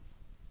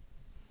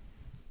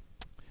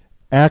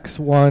Acts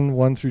 1,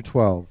 1 through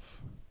 12.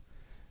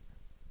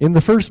 In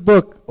the first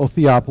book, O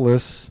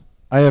Theophilus,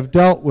 I have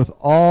dealt with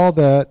all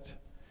that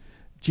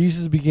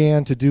Jesus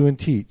began to do and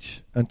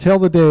teach, until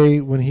the day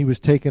when he was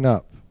taken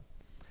up,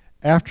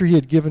 after he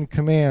had given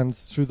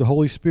commands through the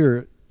Holy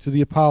Spirit to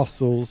the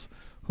apostles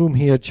whom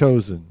he had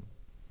chosen.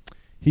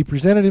 He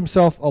presented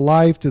himself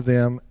alive to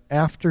them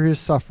after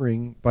his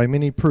suffering by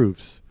many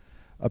proofs,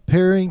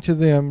 appearing to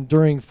them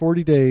during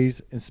 40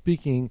 days and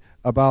speaking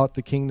about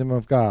the kingdom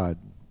of God.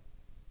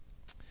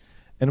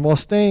 And while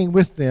staying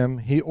with them,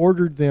 he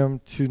ordered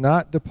them to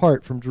not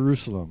depart from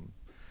Jerusalem,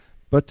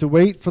 but to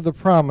wait for the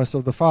promise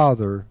of the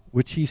Father,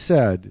 which he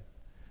said,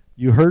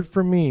 "You heard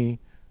from me,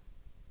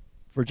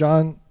 for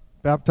John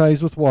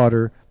baptized with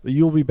water, but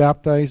you will be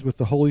baptized with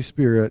the Holy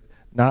Spirit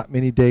not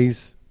many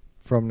days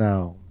from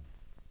now."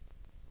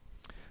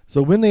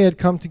 So when they had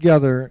come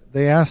together,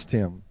 they asked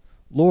him,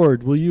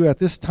 "Lord, will you at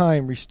this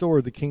time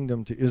restore the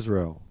kingdom to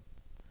Israel?"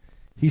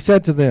 He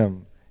said to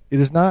them, "It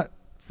is not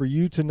for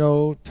you to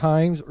know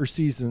times or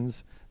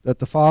seasons that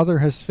the Father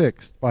has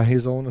fixed by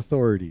his own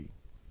authority.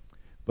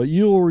 But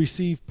you will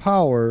receive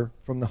power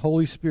from the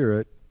Holy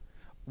Spirit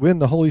when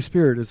the Holy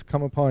Spirit has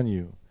come upon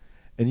you.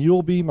 And you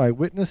will be my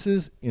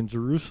witnesses in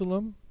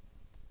Jerusalem,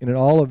 and in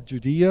all of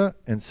Judea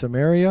and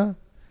Samaria,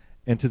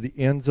 and to the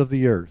ends of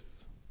the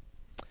earth."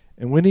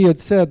 And when he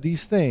had said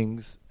these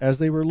things, as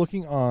they were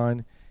looking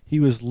on, he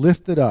was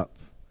lifted up,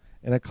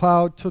 and a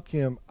cloud took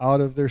him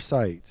out of their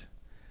sight.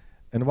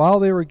 And while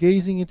they were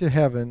gazing into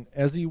heaven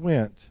as he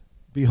went,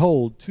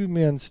 behold, two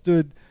men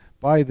stood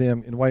by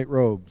them in white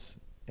robes,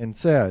 and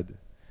said,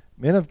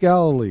 "Men of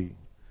Galilee,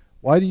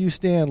 why do you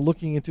stand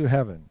looking into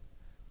heaven?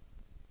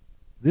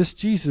 This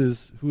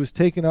Jesus, who is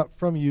taken up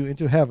from you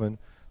into heaven,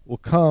 will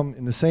come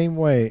in the same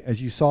way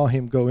as you saw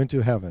him go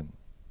into heaven."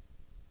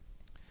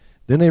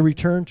 Then they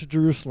returned to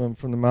Jerusalem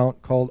from the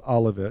mount called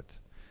Olivet,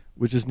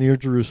 which is near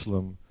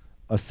Jerusalem,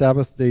 a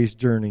Sabbath day's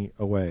journey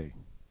away.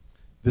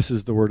 This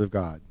is the word of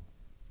God.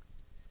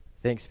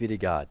 Thanks be to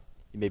God.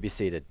 You may be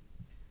seated.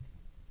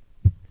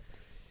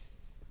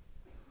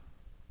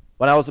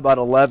 When I was about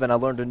 11, I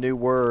learned a new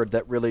word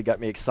that really got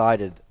me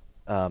excited.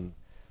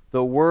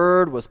 The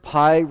word was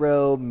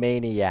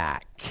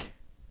pyromaniac.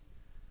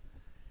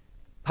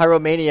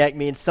 Pyromaniac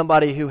means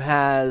somebody who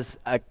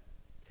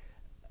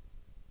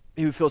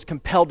feels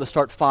compelled to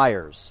start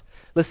fires.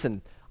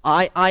 Listen,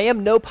 I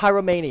am no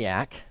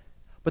pyromaniac,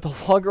 but the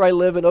longer I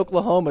live in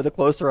Oklahoma, the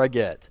closer I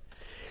get.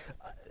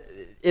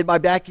 In my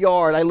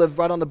backyard, I live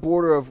right on the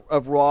border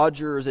of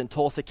Rogers and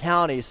Tulsa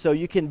County, so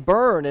you can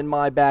burn in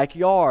my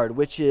backyard,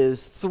 which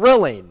is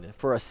thrilling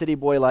for a city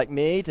boy like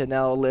me to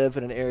now live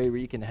in an area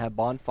where you can have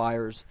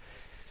bonfires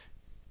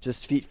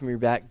just feet from your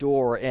back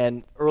door.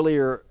 And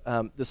earlier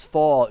this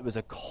fall, it was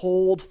a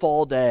cold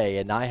fall day,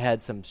 and I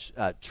had some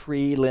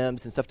tree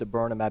limbs and stuff to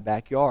burn in my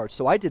backyard.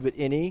 So I did what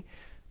any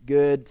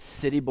good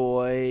city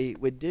boy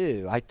would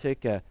do. I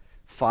took a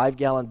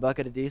 5-gallon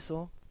bucket of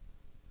diesel,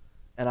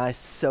 and I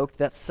soaked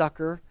that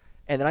sucker,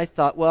 and then I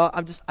thought, well,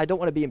 I don't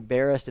want to be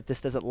embarrassed if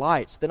this doesn't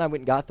light. So then I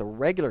went and got the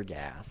regular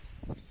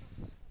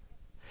gas,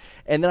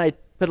 and then I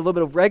put a little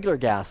bit of regular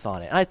gas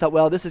on it. And I thought,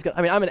 well, this is good.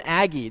 I'm an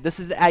Aggie.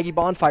 This is the Aggie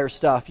bonfire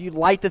stuff. You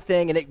light the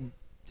thing, and it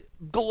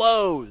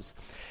glows.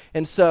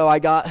 And so I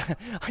got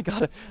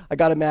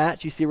a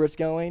match. You see where it's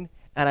going?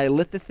 And I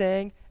lit the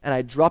thing, and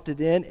I dropped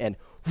it in, and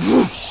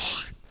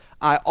whoosh!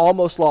 I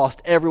almost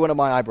lost every one of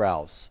my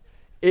eyebrows.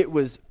 It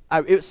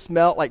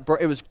smelled like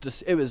it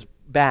was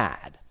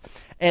bad.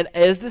 And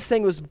as this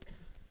thing was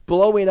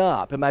blowing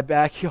up in my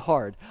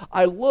backyard,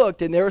 I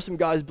looked, and there were some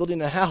guys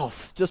building a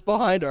house just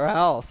behind our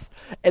house,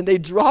 and they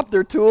dropped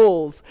their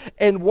tools,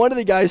 and one of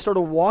the guys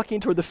started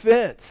walking toward the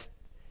fence.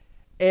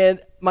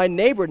 And my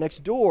neighbor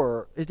next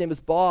door, his name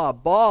is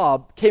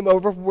Bob came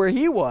over from where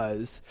he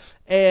was,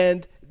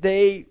 and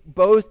they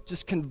both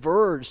just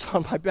converged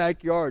on my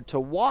backyard to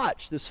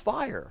watch this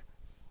fire.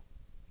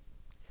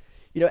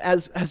 You know,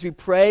 as I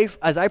pray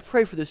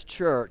for this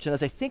church, and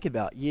as I think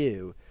about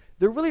you,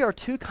 there really are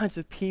two kinds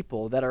of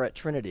people that are at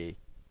Trinity.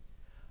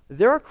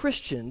 There are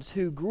Christians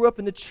who grew up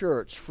in the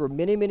church for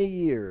many, many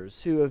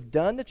years, who have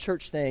done the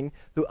church thing,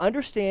 who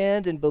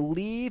understand and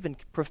believe and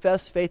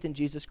profess faith in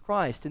Jesus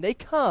Christ. And they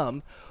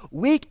come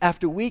week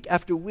after week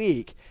after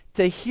week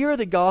to hear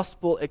the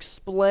gospel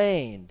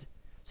explained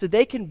so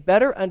they can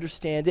better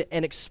understand it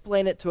and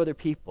explain it to other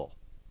people.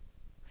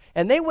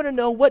 And they want to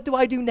know, what do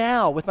I do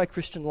now with my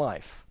Christian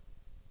life?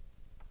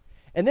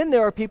 And then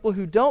there are people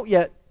who don't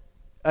yet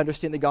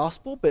understand the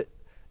gospel, but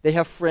they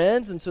have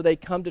friends, and so they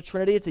come to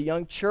Trinity. It's a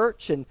young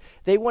church, and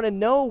they want to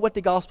know what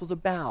the gospel's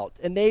about.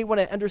 And they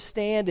want to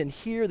understand and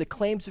hear the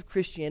claims of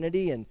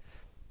Christianity and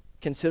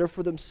consider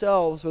for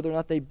themselves whether or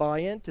not they buy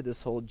into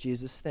this whole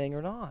Jesus thing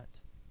or not.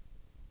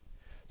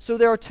 So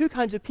there are two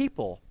kinds of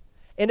people.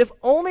 And if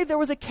only there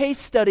was a case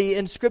study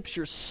in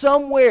Scripture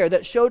somewhere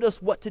that showed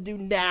us what to do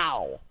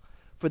now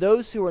for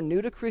those who are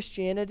new to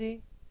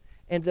Christianity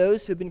and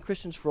those who have been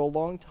Christians for a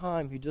long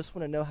time who just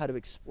want to know how to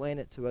explain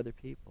it to other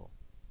people.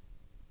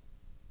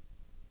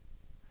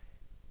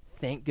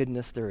 Thank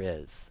goodness there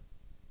is.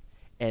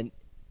 And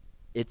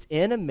It's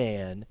in a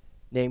man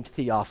named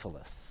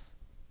Theophilus.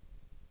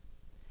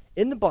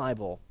 In the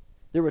Bible,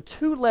 there were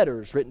 2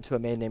 letters written to a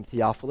man named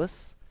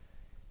Theophilus: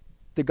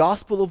 the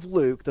Gospel of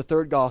Luke, the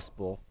 3rd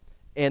Gospel,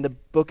 and the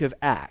book of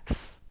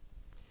Acts.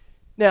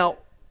 Now,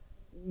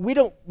 we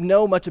don't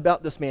know much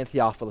about this man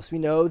Theophilus. We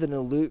know that in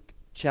Luke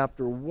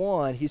chapter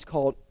 1, he's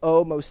called,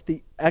 "O most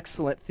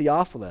excellent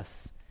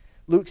Theophilus."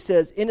 Luke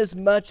says,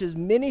 "Inasmuch as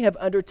many have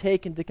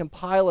undertaken to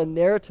compile a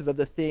narrative of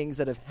the things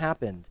that have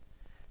happened,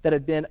 that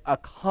have been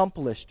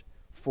accomplished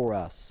for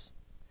us,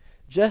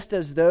 just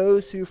as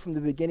those who from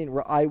the beginning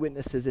were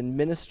eyewitnesses and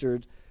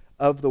ministered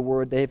of the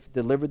word, they have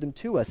delivered them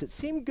to us. It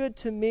seemed good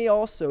to me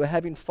also,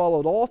 having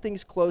followed all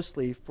things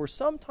closely for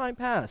some time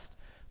past,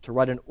 to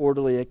write an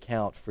orderly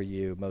account for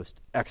you,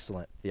 most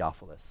excellent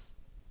Theophilus,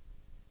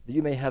 that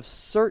you may have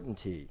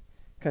certainty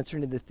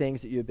concerning the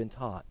things that you have been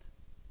taught."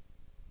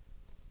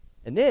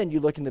 And then you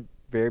look in the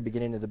very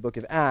beginning of the book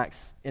of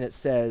Acts, and it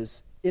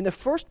says, in the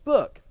first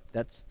book,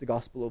 that's the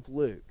Gospel of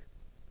Luke,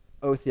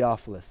 "O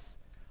Theophilus,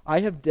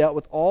 I have dealt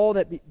with all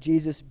that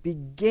Jesus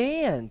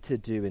began to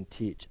do and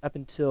teach up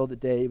until the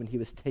day when he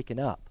was taken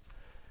up."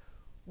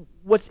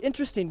 What's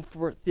interesting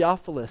for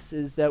Theophilus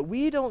is that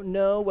we don't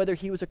know whether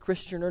he was a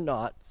Christian or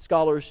not.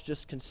 Scholars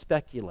just can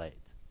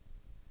speculate.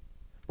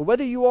 But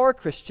whether you are a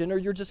Christian or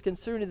you're just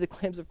considering the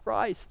claims of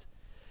Christ,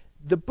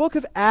 the book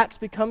of Acts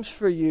becomes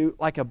for you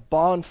like a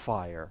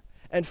bonfire.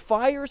 And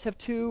fires have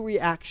 2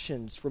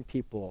 reactions from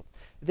people.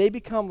 They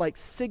become like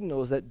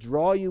signals that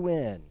draw you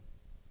in.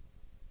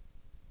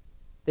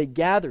 They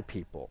gather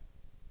people.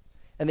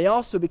 And they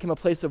also become a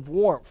place of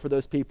warmth for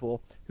those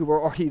people who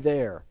are already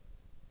there.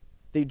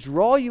 They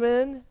draw you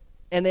in,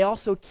 and they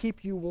also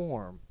keep you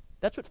warm.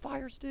 That's what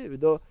fires do.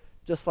 Though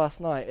just last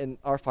night in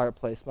our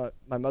fireplace,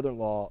 my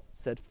mother-in-law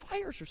said,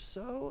 "Fires are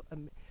so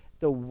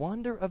the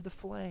wonder of the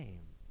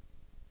flame.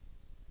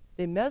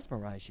 They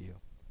mesmerize you."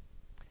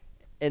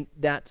 And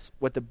that's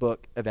what the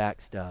book of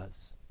Acts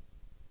does.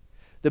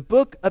 The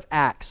book of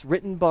Acts,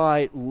 written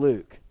by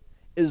Luke,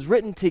 is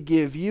written to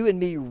give you and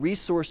me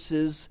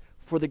resources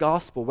for the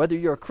gospel, whether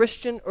you're a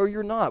Christian or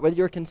you're not, whether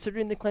you're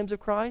considering the claims of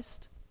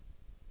Christ,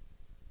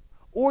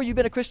 or you've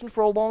been a Christian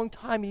for a long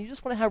time and you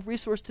just want to have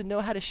resources to know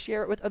how to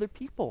share it with other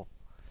people.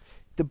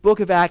 The book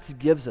of Acts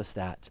gives us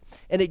that.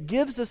 And it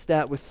gives us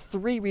that with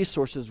 3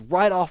 resources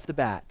right off the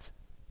bat.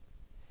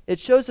 It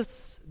shows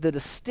us the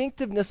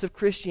distinctiveness of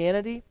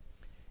Christianity,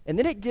 and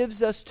then it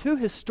gives us 2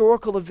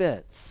 historical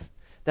events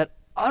that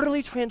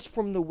utterly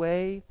transform the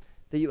way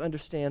that you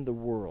understand the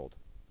world.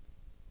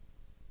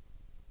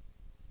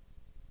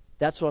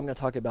 That's what I'm going to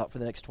talk about for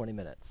the next 20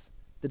 minutes.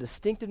 The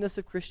distinctiveness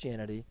of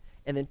Christianity,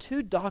 and then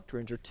 2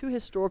 doctrines or 2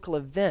 historical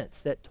events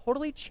that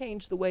totally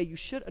change the way you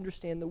should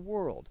understand the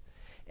world.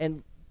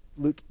 And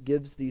Luke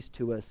gives these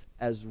to us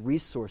as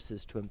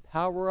resources to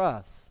empower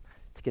us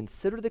to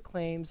consider the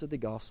claims of the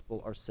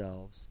gospel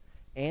ourselves,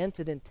 and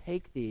to then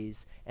take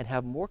these and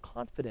have more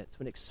confidence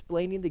when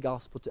explaining the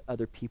gospel to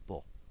other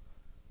people.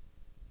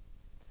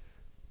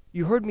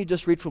 You heard me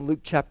just read from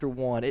Luke chapter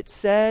 1. It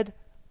said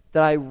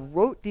that I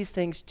wrote these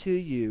things to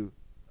you,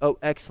 O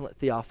excellent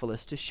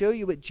Theophilus, to show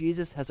you what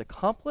Jesus has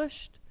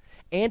accomplished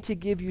and to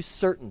give you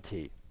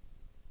certainty.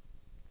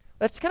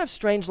 That's kind of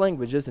strange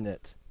language, isn't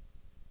it?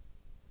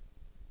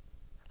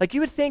 Like, you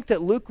would think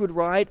that Luke would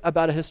write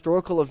about a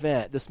historical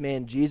event, this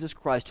man Jesus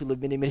Christ who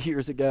lived many, many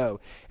years ago,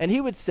 and he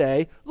would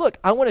say, look,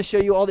 I want to show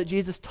you all that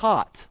Jesus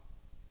taught.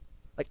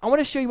 Like, I want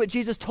to show you what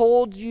Jesus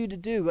told you to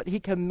do, what he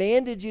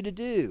commanded you to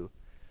do.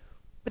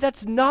 But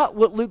that's not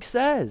what Luke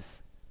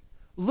says.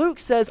 Luke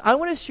says, I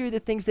want to show you the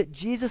things that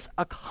Jesus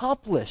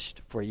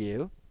accomplished for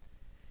you.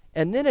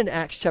 And then in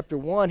Acts chapter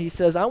 1, he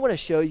says, I want to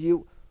show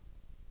you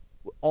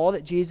all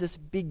that Jesus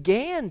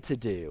began to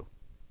do.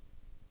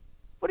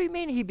 What do you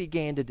mean he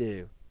began to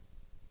do?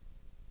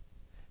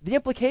 The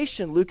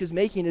implication Luke is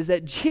making is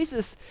that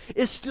Jesus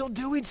is still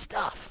doing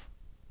stuff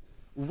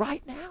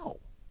right now.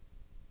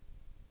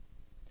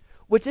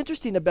 What's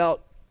interesting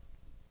about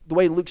the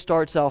way Luke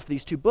starts off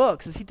these 2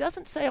 books is he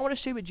doesn't say, I want to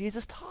show you what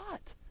Jesus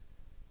taught.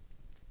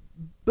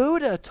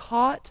 Buddha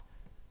taught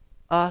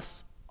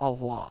us a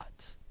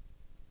lot.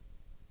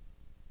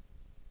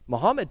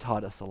 Muhammad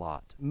taught us a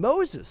lot.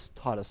 Moses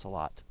taught us a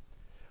lot.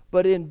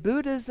 But in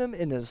Buddhism,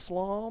 in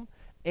Islam,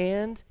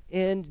 and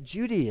in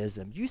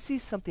Judaism, you see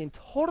something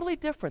totally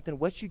different than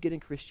what you get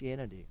in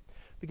Christianity.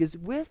 Because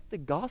with the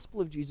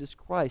gospel of Jesus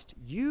Christ,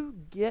 you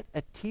get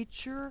a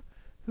teacher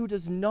who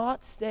does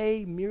not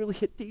stay merely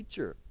a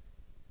teacher.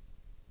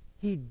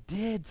 He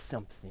did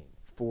something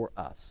for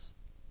us.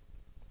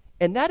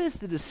 And that is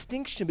the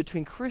distinction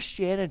between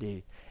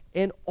Christianity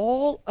and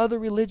all other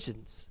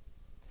religions.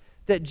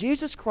 That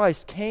Jesus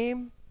Christ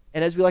came,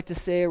 and as we like to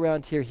say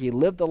around here, he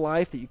lived the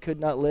life that you could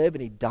not live,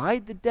 and he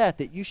died the death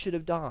that you should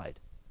have died.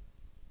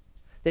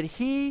 That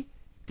he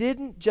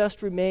didn't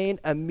just remain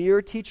a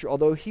mere teacher,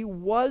 although he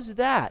was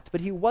that,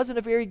 but he wasn't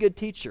a very good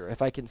teacher,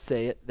 if I can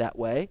say it that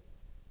way.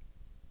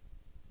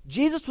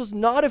 Jesus was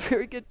not a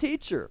very good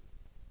teacher.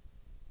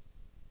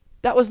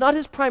 That was not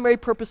his primary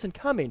purpose in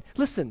coming.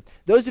 Listen,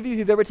 those of you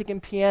who've ever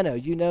taken piano,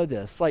 you know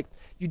this. Like,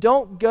 you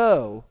don't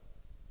go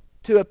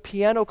to a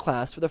piano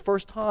class for the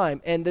first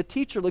time, and the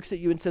teacher looks at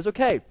you and says,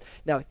 okay,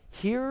 now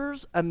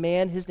here's a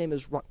man, his name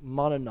is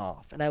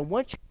Rachmaninoff, and I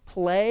want you to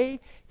play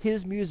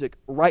his music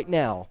right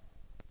now.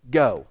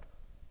 Go.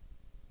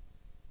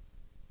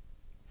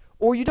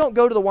 Or you don't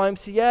go to the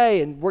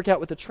YMCA and work out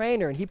with the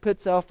trainer, and he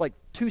puts off like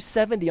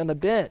 270 on the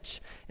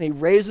bench, and he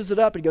raises it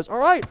up, and he goes, all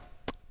right,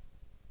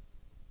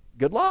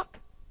 good luck.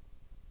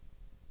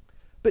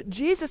 But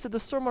Jesus at the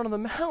Sermon on the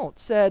Mount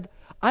said,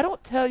 I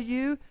don't tell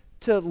you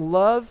to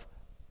love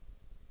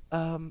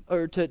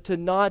or to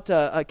not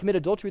commit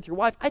adultery with your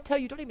wife. I tell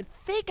you, don't even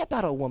think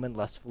about a woman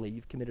lustfully.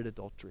 You've committed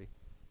adultery.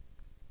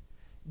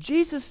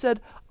 Jesus said,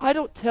 I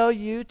don't tell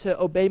you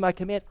to obey my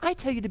command. I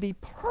tell you to be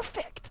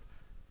perfect.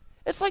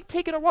 It's like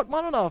taking a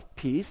Rachmaninoff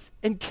piece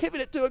and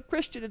giving it to a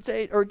Christian and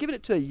saying, or giving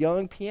it to a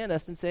young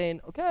pianist and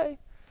saying, okay,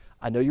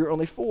 I know you're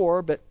only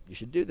 4, but you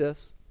should do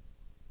this.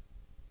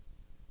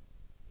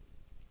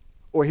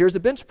 Or here's the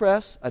bench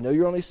press. I know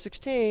you're only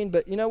 16,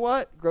 but you know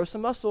what? Grow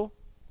some muscle.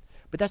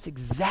 But that's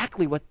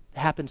exactly what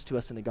happens to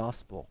us in the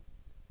gospel.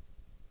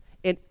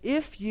 And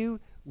if you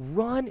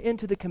run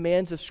into the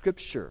commands of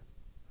Scripture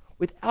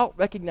without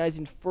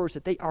recognizing first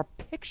that they are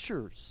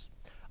pictures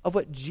of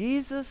what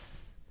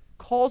Jesus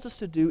calls us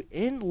to do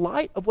in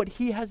light of what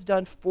he has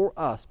done for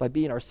us by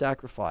being our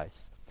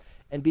sacrifice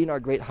and being our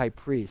great high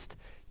priest,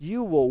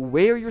 you will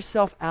wear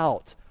yourself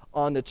out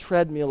on the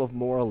treadmill of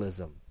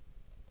moralism.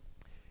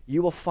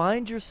 You will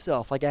find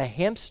yourself like a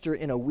hamster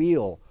in a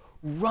wheel,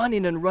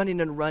 running and running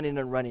and running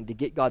and running to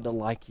get God to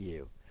like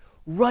you.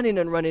 Running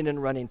and running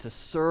and running to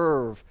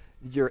serve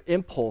your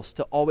impulse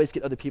to always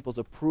get other people's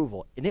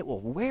approval. And it will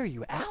wear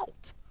you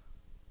out.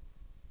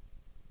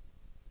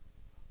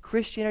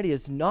 Christianity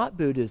is not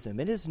Buddhism.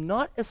 It is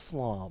not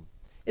Islam.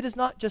 It is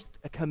not just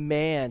a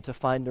command to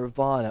find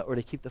nirvana or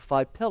to keep the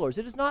 5 pillars.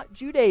 It is not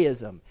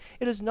Judaism.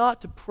 It is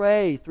not to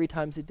pray 3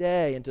 times a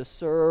day and to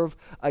serve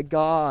a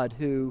God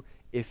who,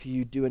 if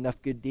you do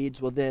enough good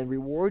deeds, will then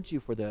reward you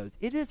for those.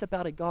 It is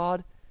about a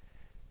God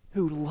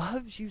who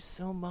loves you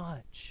so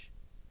much.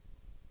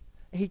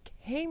 He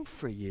came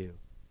for you.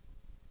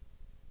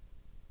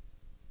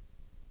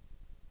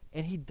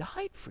 And he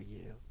died for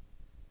you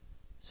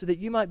so that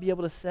you might be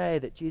able to say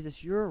that,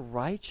 Jesus, your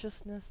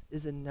righteousness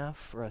is enough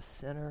for a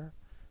sinner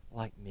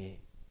like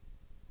me.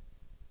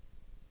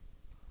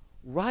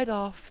 Right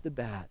off the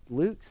bat,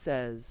 Luke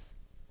says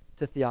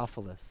to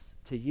Theophilus,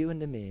 to you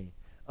and to me,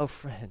 oh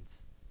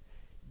friends,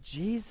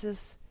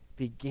 Jesus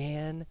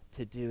began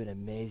to do an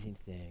amazing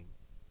thing.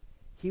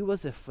 He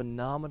was a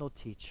phenomenal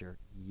teacher,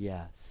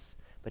 yes,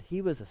 but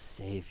he was a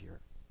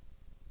Savior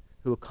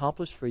who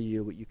accomplished for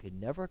you what you could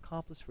never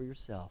accomplish for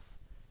yourself,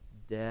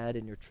 dead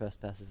in your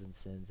trespasses and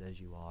sins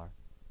as you are.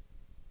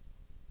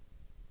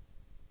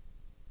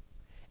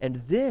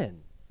 And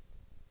then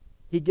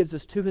he gives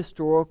us 2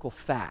 historical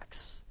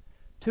facts,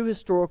 2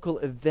 historical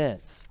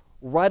events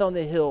right on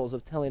the heels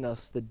of telling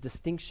us the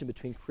distinction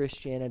between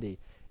Christianity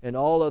and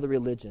all other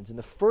religions. And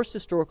the first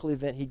historical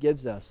event he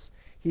gives us,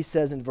 he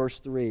says in verse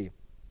 3,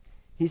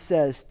 he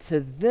says,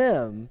 to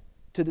them,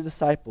 to the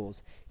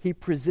disciples, he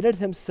presented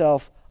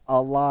himself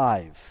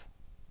alive.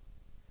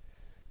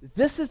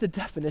 This is the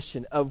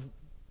definition of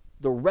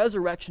the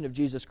resurrection of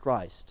Jesus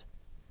Christ.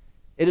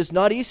 It is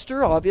not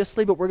Easter,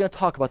 obviously, but we're going to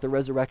talk about the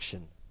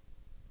resurrection.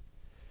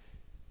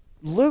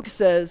 Luke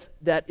says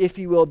that, if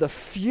you will, the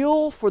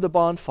fuel for the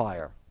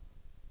bonfire,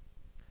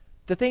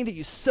 the thing that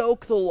you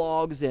soak the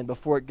logs in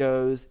before it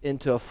goes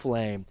into a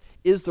flame,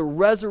 is the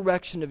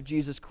resurrection of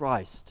Jesus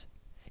Christ.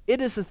 It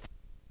is the thing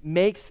that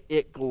makes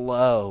it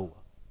glow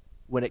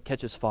when it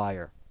catches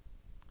fire.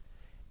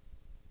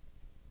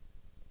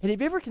 And have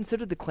you ever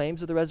considered the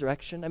claims of the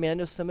resurrection? I mean, I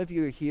know some of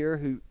you are here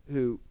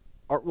who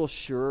aren't real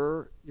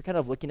sure. You're kind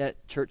of looking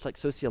at church like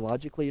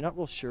sociologically. You're not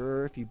real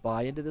sure if you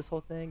buy into this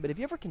whole thing. But have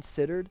you ever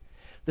considered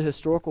the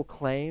historical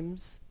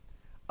claims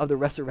of the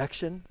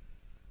resurrection?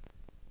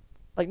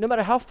 Like, no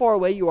matter how far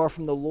away you are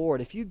from the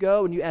Lord, if you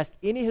go and you ask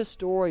any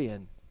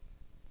historian,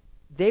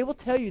 they will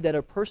tell you that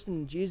a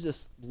person,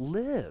 Jesus,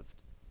 lived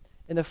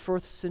in the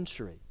 1st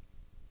century.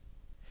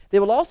 They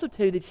will also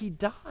tell you that he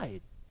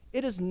died.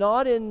 It is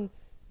not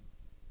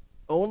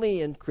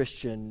only in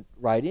Christian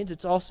writings,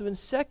 it's also in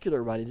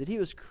secular writings, that he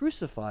was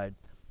crucified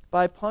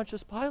by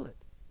Pontius Pilate.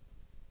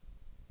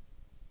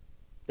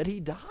 That he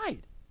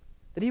died.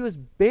 That he was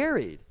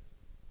buried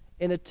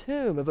in the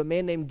tomb of a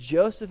man named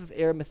Joseph of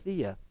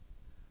Arimathea.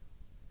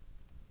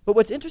 But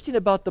what's interesting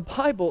about the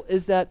Bible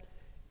is that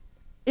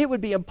it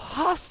would be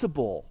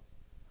impossible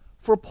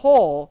for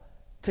Paul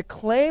to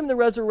claim the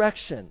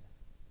resurrection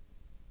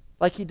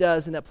like he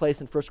does in that place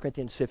in 1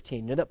 Corinthians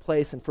 15. You know that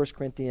place in 1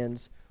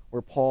 Corinthians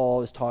where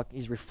Paul is talking,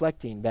 he's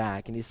reflecting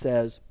back, and he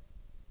says,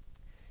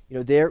 you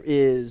know, there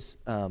is,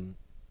 if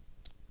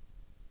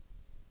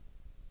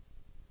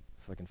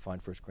I can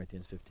find 1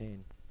 Corinthians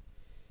 15.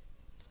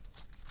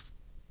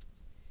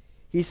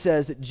 He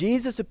says that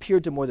Jesus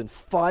appeared to more than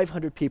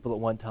 500 people at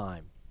one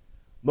time,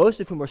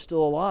 most of whom are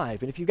still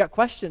alive. And if you've got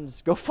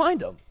questions, go find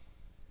them.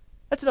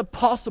 That's an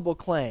impossible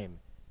claim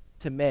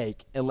to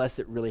make unless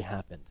it really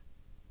happened.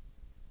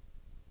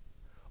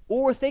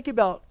 Or think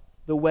about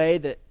the way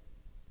that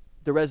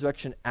the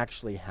resurrection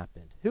actually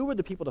happened. Who were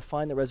the people to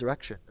find the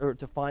resurrection, or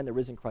to find the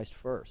risen Christ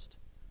first?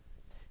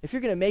 If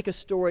you're going to make a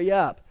story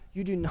up,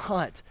 you do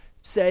not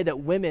say that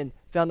women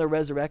found the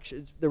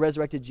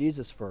resurrected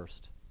Jesus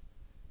first.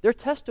 Their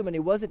testimony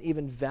wasn't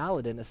even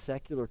valid in a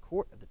secular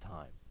court at the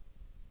time.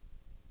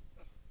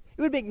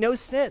 It would make no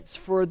sense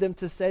for them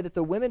to say that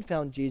the women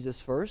found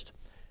Jesus first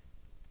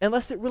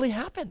unless it really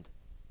happened.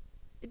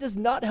 It does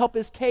not help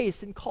his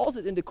case and calls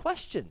it into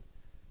question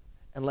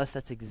unless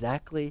that's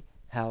exactly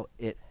how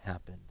it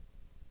happened.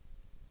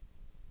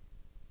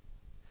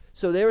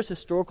 So there is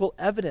historical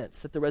evidence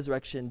that the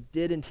resurrection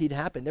did indeed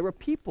happen. There were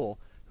people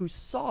who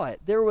saw it.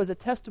 There was a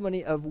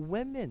testimony of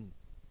women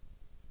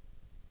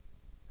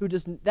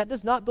that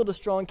does not build a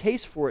strong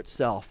case for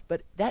itself,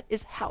 but that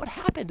is how it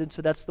happened, and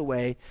so that's the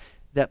way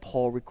that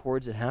Paul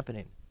records it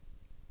happening.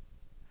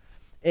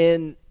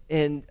 In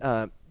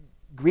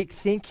Greek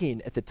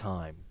thinking at the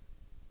time,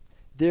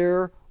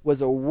 there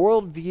was a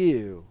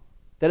worldview,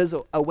 that is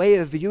a way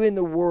of viewing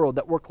the world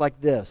that worked like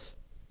this.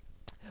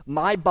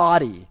 My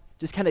body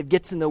just kind of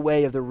gets in the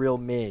way of the real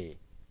me.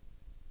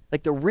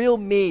 Like the real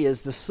me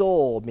is the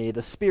soul me,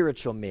 the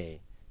spiritual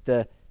me,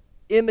 the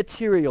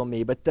immaterial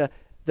me, but the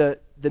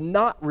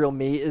not real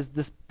me is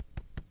this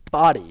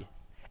body.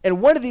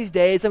 And one of these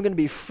days I'm going to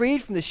be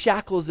freed from the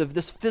shackles of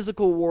this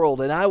physical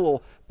world, and I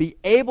will be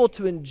able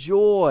to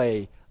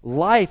enjoy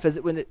life as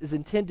it is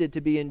intended to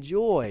be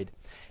enjoyed.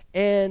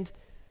 And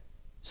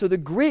so the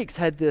Greeks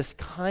had this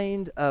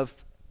kind of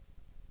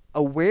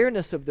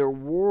awareness of their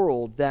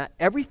world that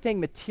everything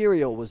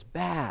material was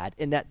bad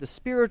and that the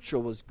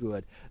spiritual was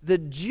good. The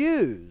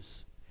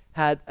Jews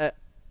had a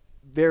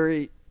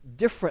very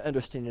different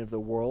understanding of the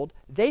world.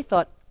 They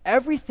thought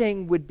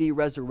everything would be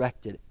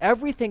resurrected.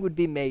 Everything would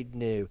be made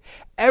new.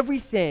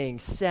 Everything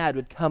sad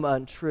would come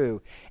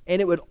untrue. And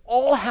it would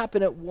all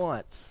happen at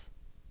once.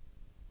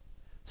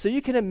 So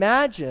you can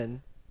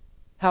imagine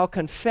how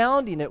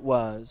confounding it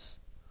was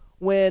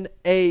when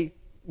a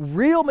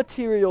real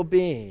material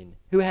being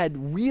who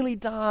had really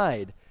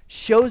died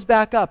shows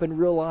back up in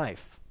real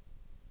life.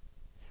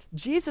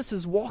 Jesus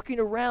is walking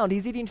around.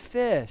 He's eating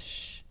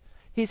fish.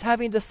 He's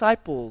having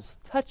disciples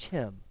touch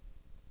him.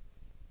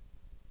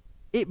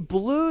 It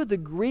blew the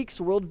Greeks'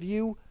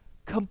 worldview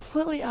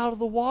completely out of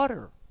the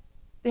water.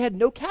 They had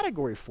no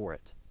category for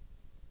it.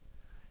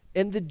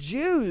 And the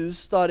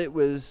Jews thought it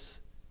was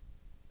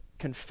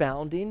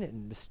confounding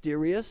and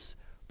mysterious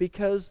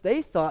because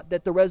they thought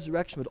that the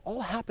resurrection would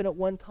all happen at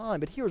one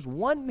time. But here's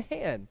one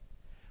man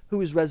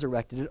who is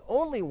resurrected, and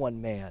only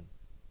one man.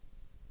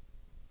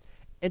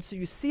 And so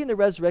you see in the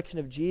resurrection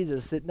of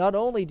Jesus that not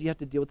only do you have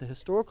to deal with the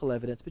historical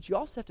evidence, but you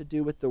also have to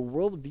deal with the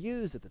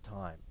worldviews at the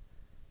time.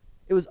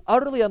 It was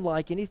utterly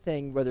unlike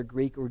anything whether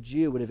Greek or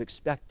Jew would have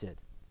expected.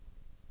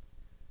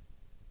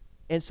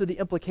 And so the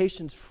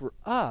implications for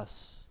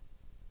us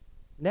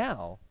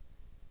now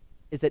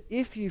is that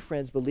if you,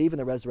 friends, believe in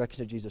the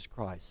resurrection of Jesus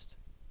Christ,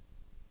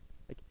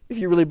 like if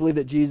you really believe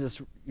that Jesus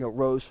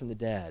rose from the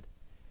dead,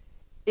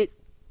 it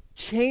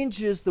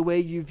changes the way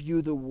you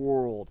view the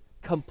world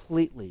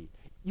completely.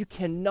 You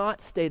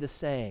cannot stay the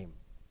same.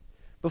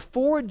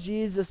 Before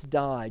Jesus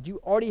died, you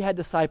already had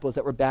disciples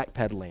that were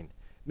backpedaling.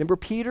 Remember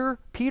Peter?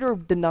 Peter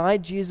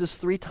denied Jesus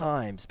 3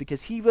 times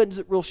because he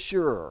wasn't real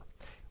sure.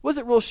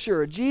 Wasn't real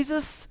sure.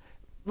 Jesus,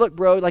 look,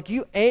 bro, like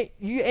you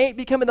ain't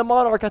becoming the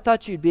monarch I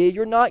thought you'd be.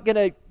 You're not going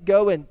to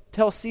go and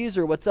tell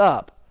Caesar what's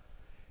up.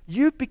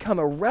 You've become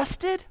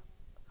arrested,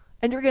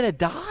 and you're going to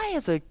die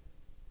as a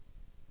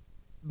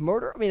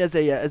murderer?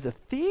 As a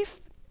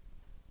thief?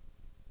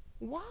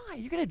 Why?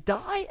 You're going to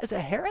die as a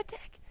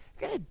heretic?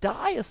 You're going to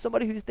die as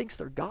somebody who thinks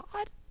they're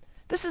God?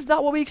 This is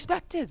not what we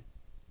expected.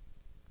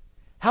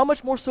 How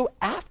much more so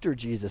after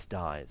Jesus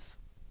dies?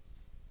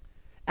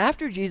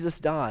 After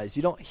Jesus dies,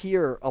 you don't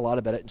hear a lot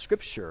about it in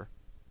Scripture,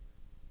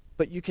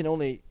 but you can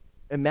only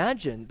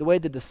imagine the way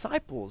the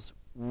disciples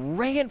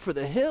ran for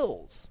the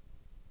hills.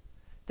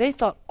 They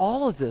thought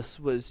all of this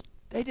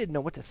they didn't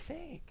know what to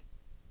think.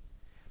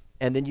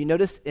 And then you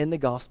notice in the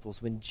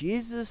Gospels, when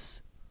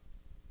Jesus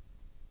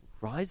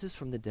rises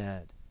from the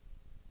dead,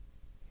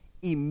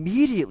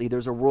 immediately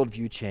there's a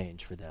worldview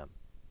change for them.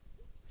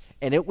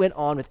 And it went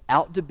on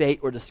without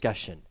debate or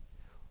discussion.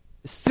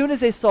 As soon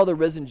as they saw the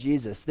risen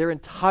Jesus, their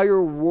entire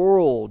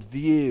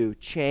worldview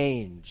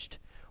changed.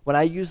 When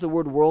I use the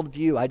word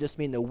worldview, I just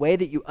mean the way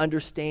that you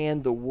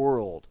understand the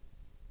world.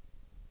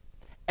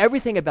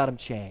 Everything about them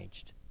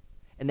changed.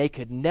 And they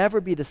could never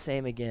be the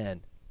same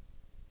again.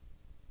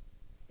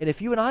 And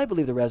if you and I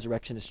believe the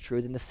resurrection is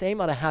true, then the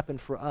same ought to happen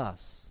for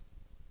us.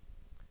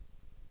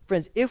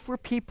 Friends, if we're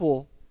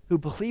people who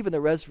believe in the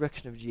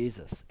resurrection of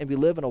Jesus, and we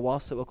live in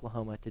Owasso,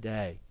 Oklahoma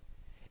today,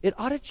 it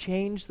ought to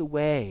change the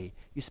way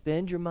you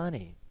spend your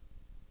money.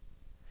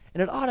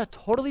 And it ought to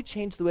totally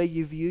change the way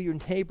you view your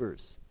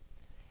neighbors.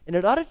 And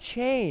it ought to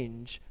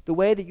change the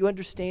way that you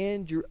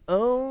understand your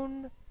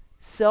own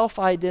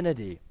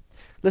self-identity.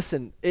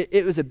 Listen,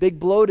 it was a big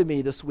blow to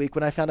me this week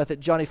when I found out that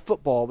Johnny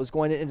Football was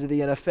going into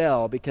the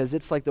NFL, because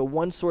it's like the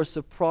one source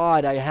of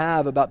pride I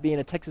have about being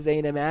a Texas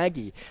A&M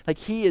Aggie. Like,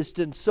 he has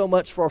done so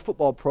much for our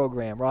football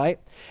program, right?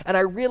 And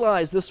I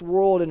realized this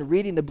world in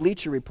reading the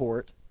Bleacher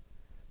Report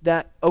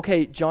that,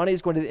 okay,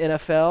 Johnny's going to the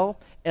NFL,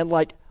 and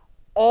like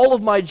all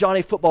of my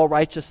Johnny Football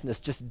righteousness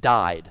just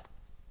died.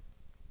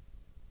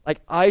 Like,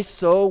 I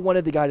so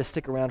wanted the guy to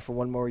stick around for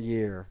one more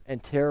year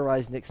and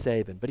terrorize Nick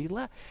Saban, but he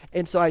left.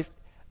 And so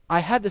I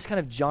had this kind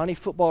of Johnny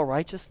Football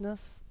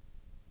righteousness.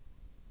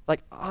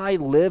 Like, I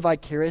live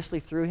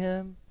vicariously through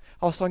him.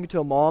 I was talking to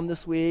a mom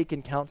this week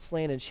in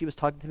counseling, and she was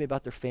talking to me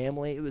about their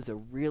family. It was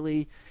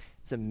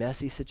a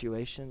messy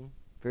situation,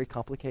 very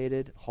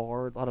complicated,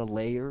 hard, a lot of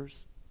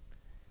layers.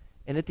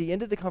 And at the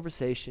end of the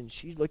conversation,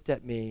 she looked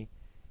at me,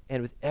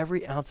 and with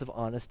every ounce of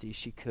honesty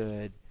she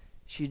could,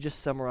 she just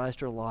summarized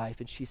her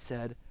life, and she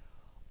said,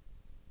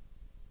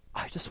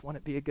 I just want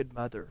to be a good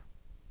mother.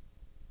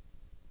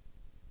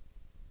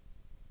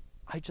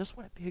 I just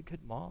want to be a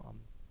good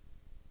mom.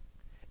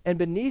 And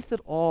beneath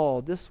it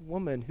all, this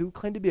woman who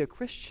claimed to be a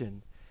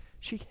Christian,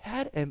 she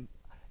had a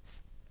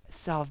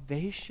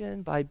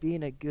salvation by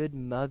being a good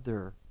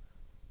mother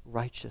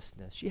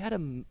righteousness. She had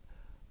a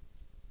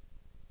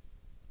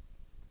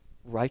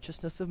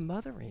righteousness of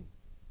mothering,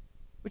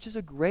 which is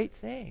a great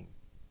thing.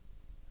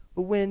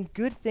 But when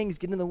good things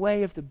get in the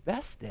way of the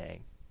best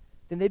thing,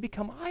 then they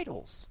become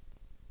idols.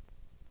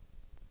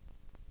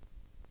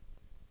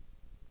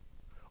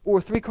 Or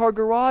three-car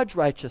garage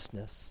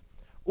righteousness.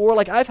 Or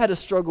like I've had to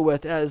struggle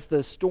with as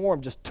the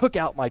storm just took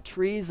out my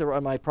trees that were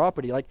on my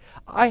property. Like,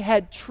 I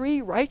had tree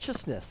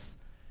righteousness,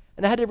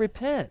 and I had to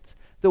repent.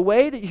 The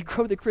way that you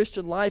grow the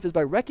Christian life is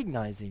by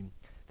recognizing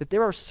that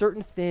there are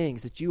certain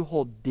things that you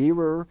hold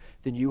dearer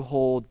than you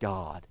hold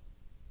God.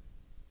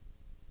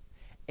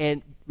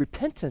 And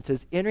repentance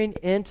is entering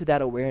into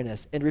that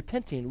awareness and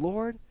repenting.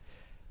 Lord,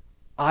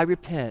 I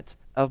repent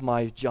of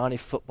my Johnny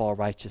Football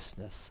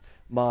righteousness,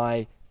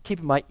 my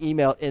keeping my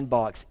email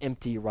inbox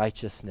empty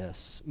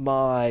righteousness,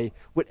 my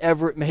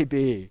whatever it may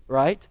be,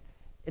 right?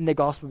 And the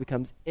gospel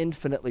becomes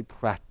infinitely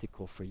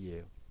practical for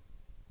you.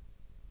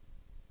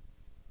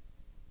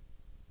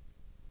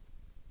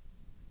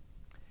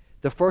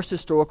 The first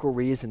historical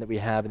reason that we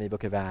have in the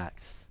book of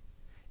Acts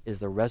is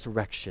the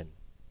resurrection.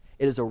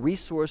 It is a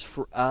resource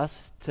for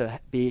us to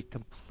be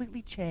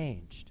completely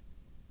changed.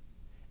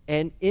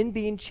 And in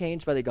being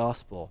changed by the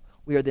gospel,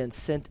 we are then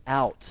sent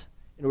out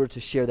in order to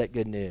share that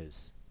good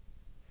news.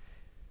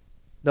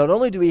 Not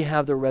only do we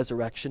have the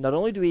resurrection, not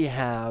only do we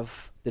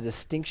have the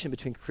distinction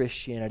between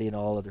Christianity and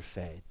all other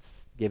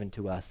faiths given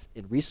to us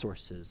in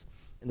resources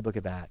in the book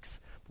of Acts,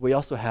 but we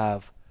also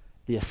have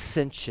the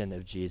ascension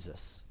of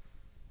Jesus.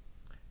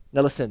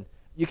 Now listen,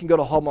 you can go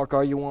to Hallmark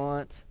all you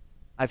want.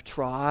 I've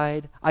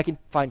tried. I can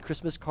find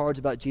Christmas cards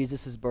about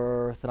Jesus'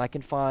 birth, and I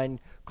can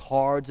find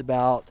cards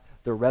about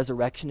the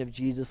resurrection of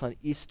Jesus on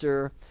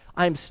Easter.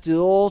 I'm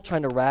still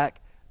trying to rack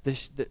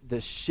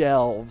the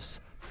shelves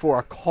for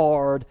a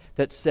card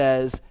that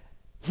says,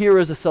 here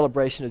is a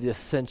celebration of the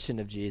ascension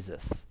of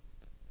Jesus.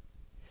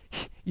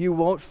 You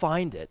won't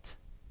find it.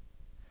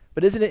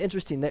 But isn't it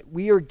interesting that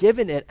we are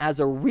given it as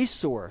a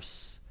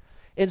resource?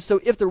 And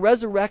so if the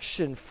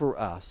resurrection for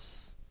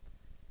us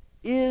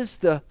is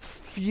the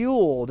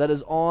fuel that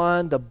is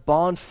on the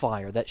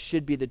bonfire that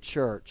should be the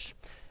church,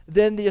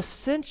 then the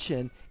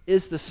ascension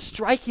is the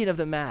striking of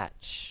the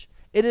match.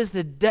 It is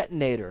the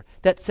detonator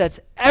that sets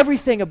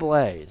everything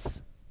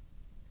ablaze.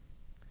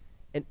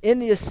 And in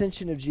the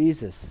ascension of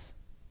Jesus,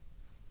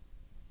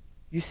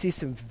 you see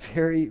some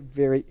very,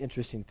 very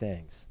interesting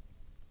things.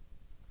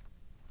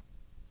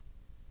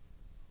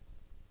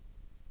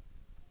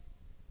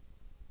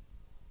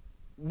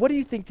 What do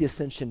you think the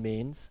ascension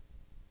means?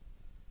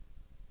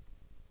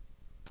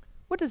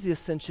 What does the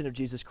ascension of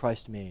Jesus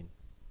Christ mean?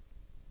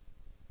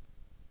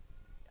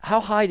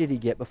 How high did he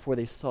get before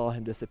they saw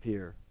him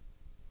disappear?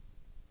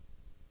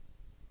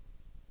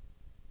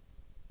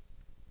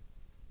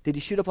 Did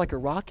he shoot up like a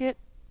rocket?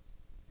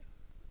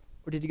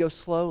 Or did he go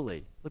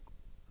slowly? Look,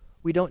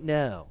 we don't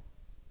know.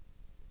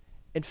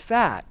 In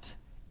fact,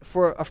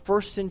 for a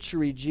first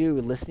century Jew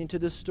listening to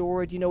this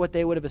story, do you know what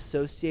they would have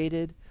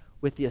associated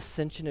with the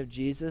ascension of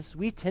Jesus?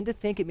 We tend to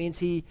think it means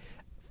he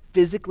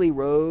physically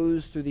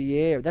rose through the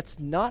air. That's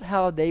not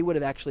how they would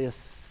have actually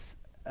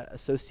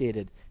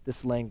associated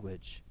this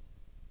language.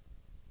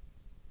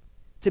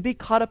 To be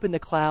caught up in the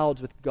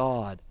clouds with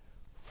God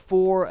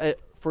for a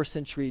first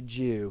century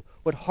Jew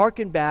would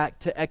hearken back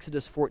to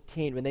Exodus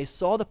 14 when they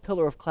saw the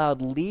pillar of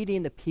cloud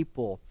leading the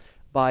people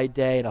by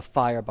day and a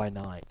fire by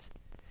night.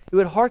 It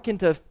would hearken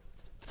to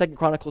 2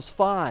 Chronicles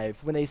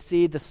 5 when they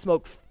see the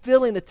smoke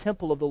filling the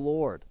temple of the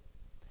Lord.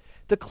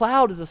 The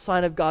cloud is a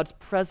sign of God's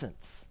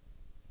presence.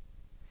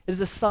 It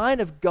is a sign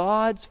of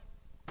God's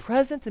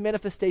presence and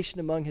manifestation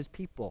among his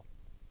people.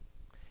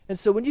 And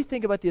so when you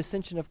think about the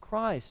ascension of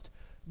Christ,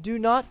 do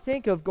not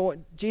think of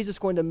Jesus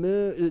going to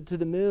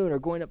the moon or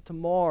going up to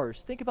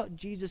Mars. Think about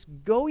Jesus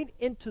going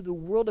into the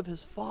world of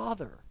his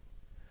Father,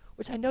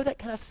 which I know that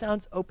kind of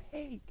sounds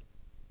opaque.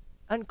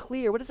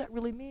 unclear. What does that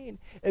really mean?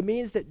 It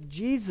means that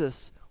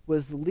Jesus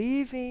was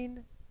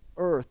leaving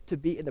earth to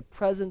be in the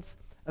presence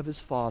of his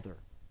Father.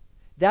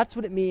 That's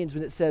what it means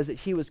when it says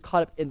that he was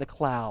caught up in the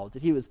clouds,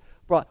 that he was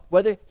brought.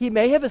 Whether he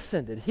may have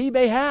ascended, he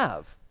may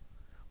have.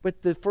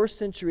 But the first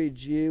century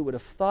Jew would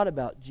have thought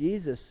about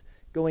Jesus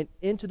going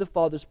into the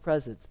Father's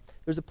presence.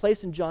 There's a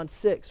place in John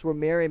 6 where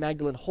Mary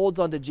Magdalene holds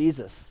on to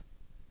Jesus.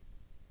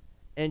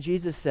 And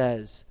Jesus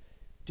says,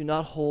 "Do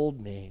not hold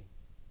me,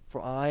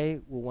 for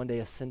I will one day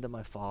ascend to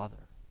my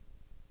Father."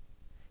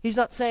 He's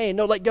not saying,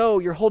 "No, let go,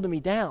 you're holding me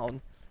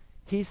down."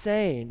 He's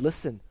saying,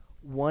 "Listen,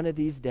 one of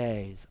these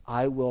days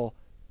I will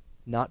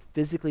not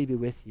physically be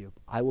with you.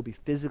 I will be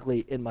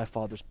physically in my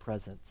Father's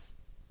presence."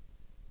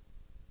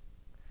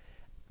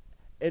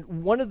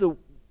 And one of the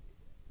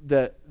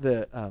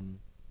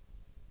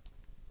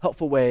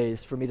helpful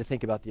ways for me to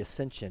think about the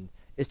ascension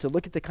is to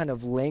look at the kind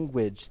of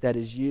language that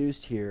is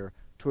used here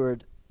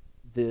toward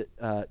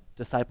the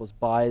disciples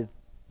by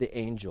the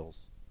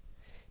angels.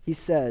 He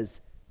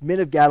says, "Men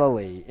of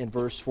Galilee," in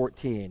verse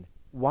 14,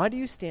 "why do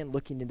you stand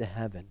looking into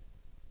heaven?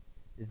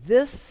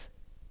 This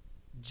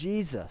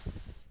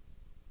Jesus,"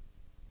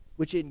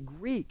 which in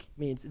Greek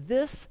means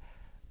this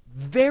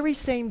very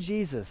same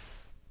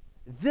Jesus,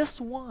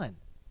 this one,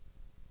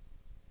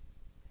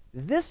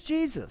 this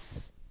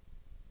Jesus,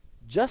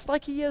 just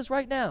like he is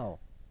right now,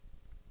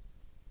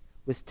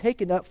 was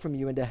taken up from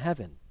you into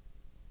heaven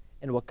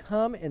and will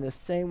come in the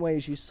same way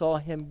as you saw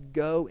him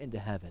go into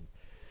heaven.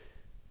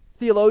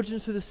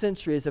 Theologians through the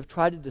centuries have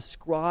tried to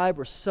describe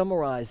or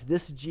summarize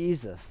this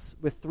Jesus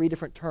with three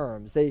different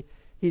terms.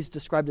 He's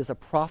described as a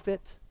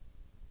prophet,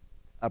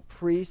 a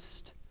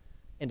priest,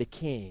 and a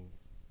king.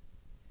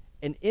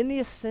 And in the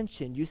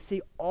ascension, you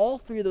see all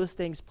three of those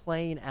things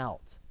playing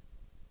out.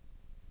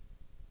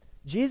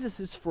 Jesus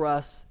is for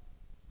us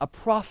a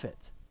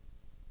prophet,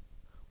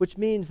 which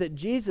means that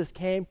Jesus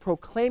came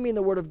proclaiming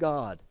the Word of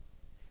God.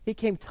 He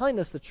came telling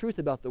us the truth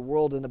about the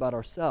world and about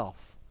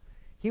ourselves.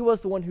 He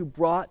was the one who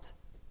brought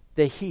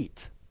the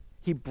heat.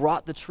 He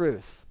brought the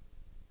truth.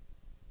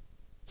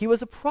 He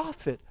was a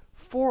prophet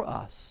for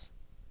us.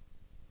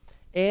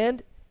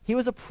 And he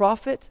was a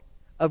prophet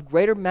of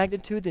greater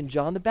magnitude than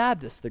John the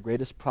Baptist, the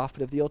greatest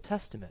prophet of the Old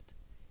Testament.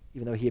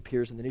 Even though he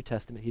appears in the New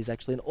Testament, he's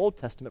actually an Old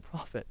Testament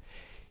prophet.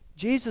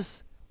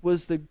 Jesus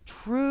was the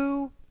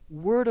true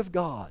Word of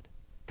God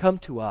come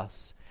to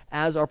us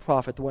as our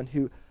prophet, the one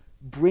who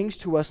brings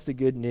to us the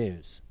good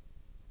news.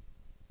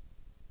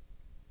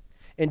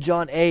 In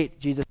John 8,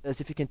 Jesus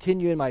says, "If you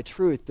continue in my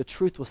truth, the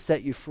truth will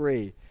set you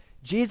free."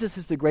 Jesus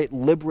is the great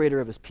liberator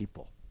of his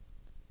people,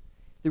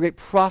 the great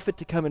prophet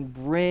to come and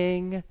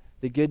bring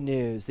the good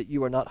news that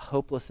you are not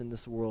hopeless in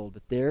this world,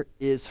 but there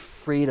is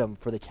freedom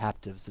for the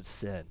captives of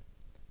sin.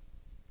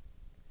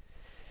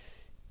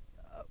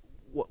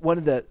 One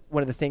of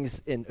the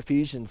things in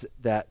Ephesians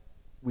that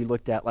we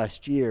looked at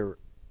last year,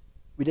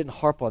 we didn't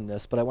harp on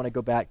this, but I want to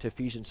go back to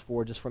Ephesians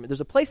 4 just for a minute.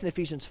 There's a place in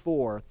Ephesians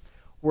 4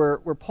 where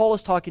Paul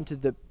is talking to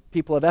the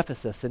people of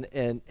Ephesus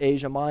in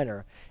Asia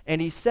Minor,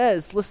 and he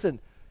says, listen,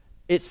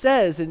 it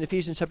says in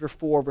Ephesians chapter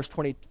 4, verse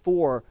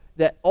 24,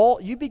 that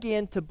all you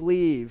began to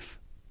believe,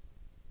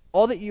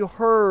 all that you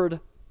heard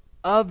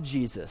of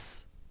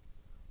Jesus,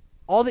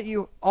 all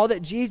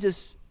that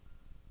Jesus,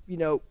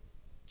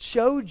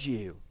 showed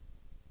you.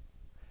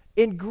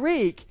 In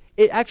Greek,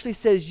 it actually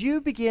says you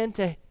began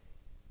to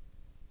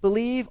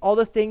believe all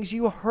the things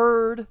you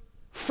heard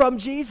from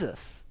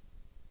Jesus.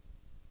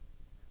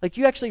 Like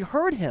you actually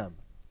heard him.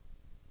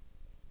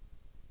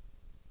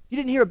 You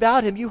didn't hear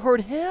about him, you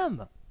heard him.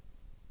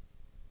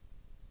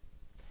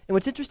 And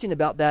what's interesting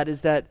about that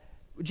is that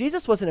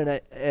Jesus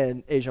wasn't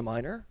in Asia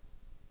Minor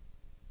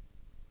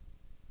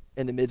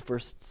in the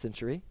mid-first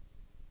century.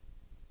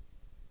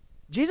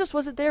 Jesus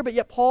wasn't there, but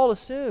yet Paul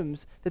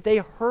assumes that they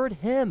heard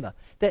him,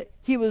 that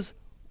he was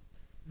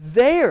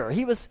there.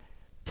 He was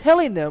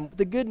telling them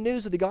the good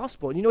news of the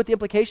gospel. And you know what the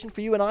implication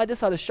for you and I?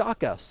 This ought to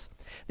shock us.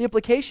 The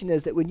implication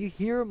is that when you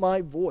hear my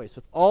voice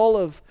with all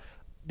of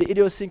the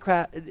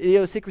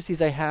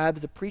idiosyncrasies I have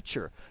as a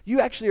preacher,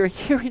 you actually are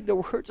hearing the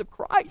words of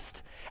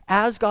Christ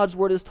as God's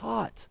word is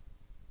taught.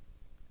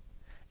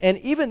 And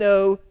even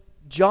though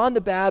John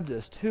the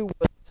Baptist, who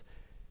was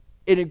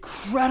an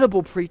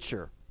incredible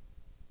preacher,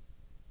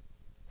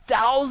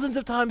 thousands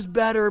of times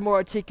better and more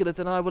articulate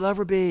than I will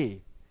ever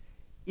be,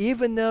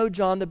 even though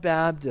John the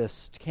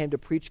Baptist came to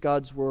preach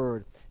God's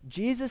word,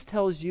 Jesus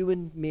tells you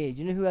and me,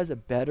 you know who has a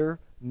better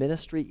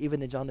ministry even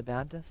than John the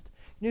Baptist?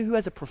 You know who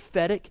has a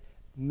prophetic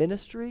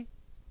ministry?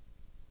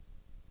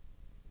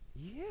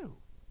 You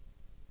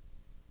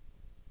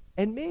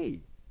and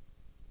me.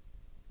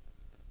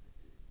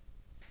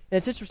 And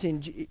it's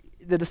interesting,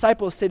 the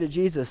disciples say to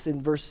Jesus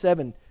in verse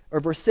 7 or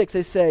verse 6,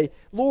 they say,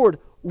 "Lord,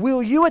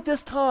 will you at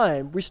this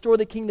time restore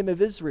the kingdom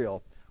of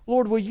Israel?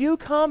 Lord, will you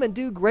come and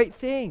do great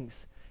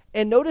things?"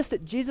 And notice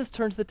that Jesus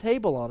turns the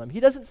table on him. He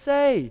doesn't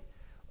say,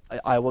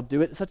 I will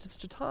do it at such and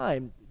such a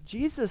time.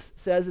 Jesus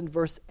says in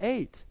verse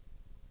 8,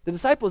 the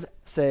disciples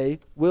say,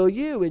 "Will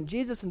you?" And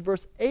Jesus in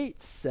verse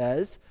 8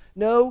 says,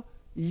 "No,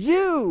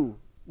 you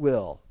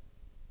will."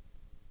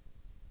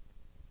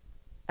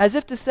 As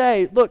if to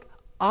say, look,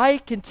 I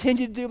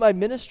continue to do my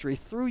ministry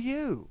through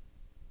you.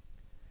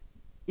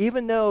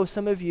 Even though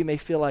some of you may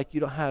feel like you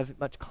don't have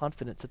much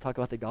confidence to talk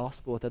about the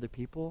gospel with other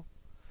people,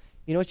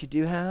 you know what you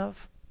do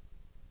have?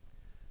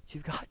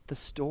 You've got the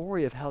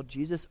story of how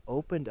Jesus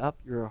opened up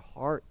your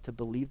heart to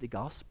believe the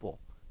gospel.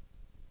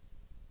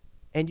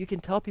 And you can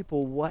tell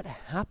people what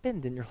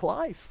happened in your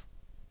life.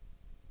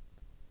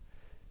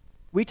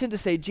 We tend to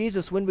say,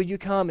 Jesus, when will you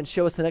come and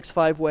show us the next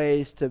 5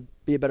 ways to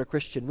be a better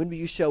Christian? When will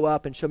you show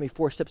up and show me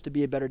 4 steps to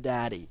be a better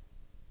daddy?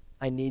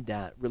 I need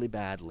that really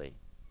badly.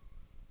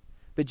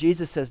 But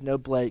Jesus says, no,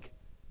 Blake,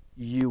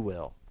 you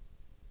will.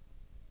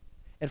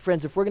 And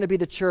friends, if we're going to be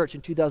the church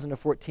in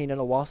 2014 in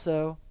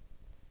Owasso,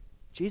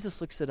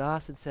 Jesus looks at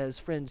us and says,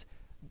 friends,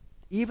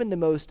 even the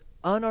most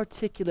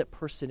unarticulate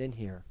person in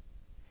here,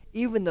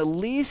 even the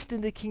least in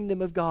the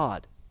kingdom of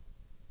God,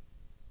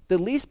 the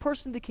least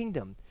person in the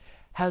kingdom,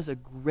 has a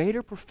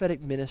greater prophetic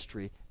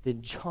ministry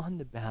than John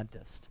the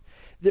Baptist.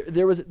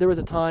 There was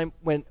a time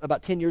when,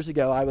 about 10 years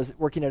ago, I was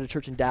working at a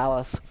church in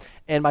Dallas,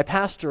 and my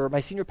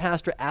senior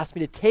pastor, asked me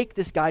to take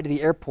this guy to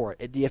the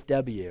airport at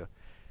DFW.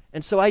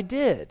 And so I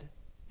did.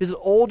 He's an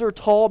older,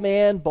 tall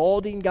man,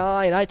 balding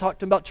guy, and I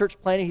talked to him about church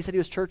planting. He said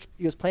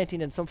he was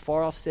planting in some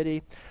far-off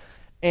city.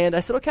 And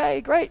I said,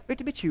 okay, great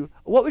to meet you.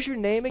 What was your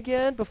name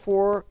again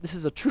before, this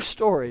is a true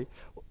story,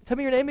 tell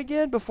me your name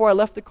again before I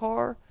left the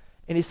car?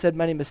 And he said,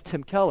 my name is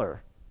Tim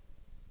Keller.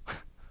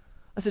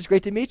 I said, it's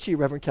great to meet you,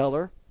 Reverend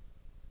Keller.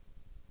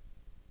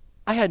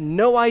 I had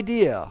no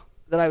idea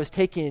that I was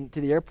taking to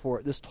the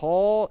airport this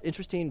tall,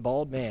 interesting,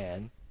 bald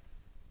man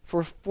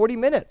for 40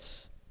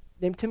 minutes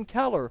named Tim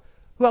Keller,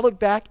 who I look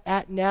back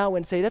at now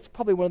and say that's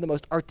probably one of the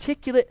most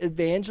articulate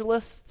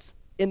evangelists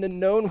in the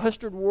known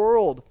Western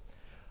world.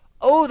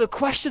 Oh, the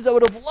questions I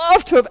would have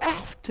loved to have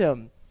asked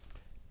him.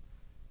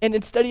 And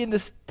in studying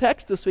this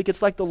text this week,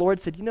 it's like the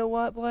Lord said, you know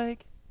what,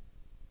 Blake?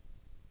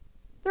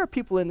 There are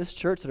people in this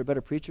church that are better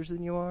preachers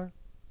than you are,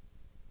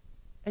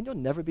 and you'll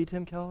never be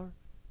Tim Keller.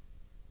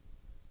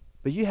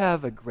 But you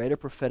have a greater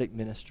prophetic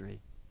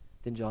ministry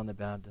than John the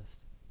Baptist.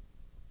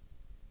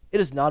 It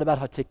is not about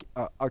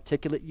how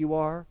articulate you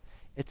are.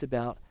 It's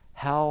about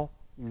how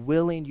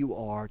willing you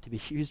are to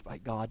be used by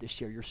God to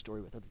share your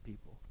story with other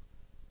people.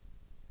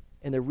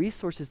 And the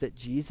resources that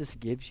Jesus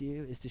gives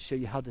you is to show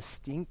you how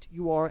distinct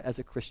you are as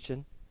a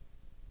Christian,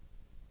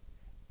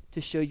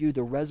 to show you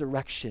the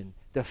resurrection,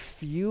 the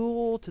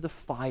fuel to the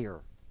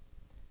fire,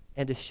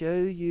 and to show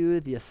you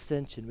the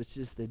ascension, which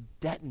is the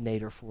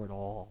detonator for it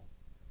all.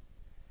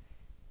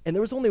 And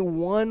there was only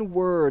one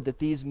word that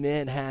these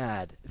men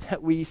had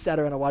that we sat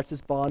around and watched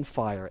this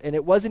bonfire. And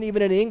it wasn't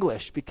even in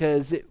English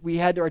because we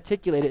had to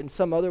articulate it in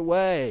some other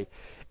way.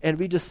 And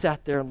we just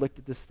sat there and looked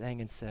at this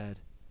thing and said,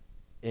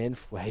 En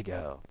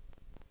fuego.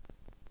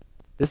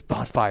 This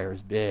bonfire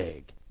is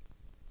big.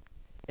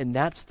 And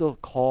that's the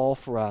call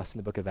for us in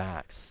the book of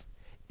Acts.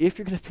 If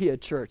you're going to be a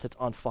church that's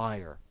on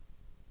fire,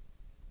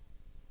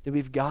 then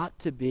we've got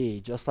to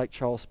be, just like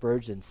Charles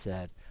Spurgeon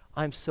said,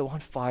 I'm so on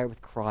fire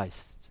with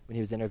Christ when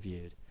he was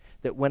interviewed,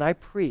 that when I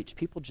preach,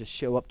 people just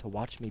show up to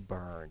watch me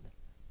burn.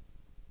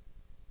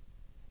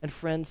 And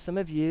friends, some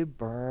of you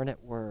burn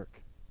at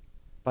work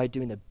by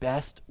doing the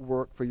best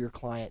work for your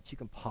clients you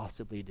can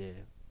possibly do.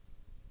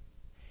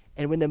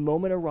 And when the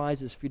moment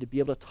arises for you to be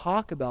able to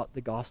talk about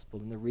the gospel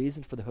and the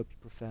reason for the hope you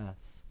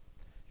profess,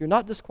 you're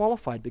not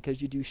disqualified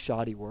because you do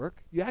shoddy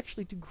work. You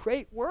actually do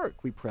great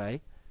work, we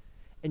pray.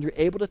 And you're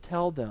able to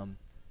tell them,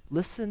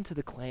 listen to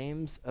the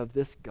claims of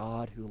this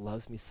God who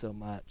loves me so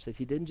much, that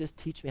he didn't just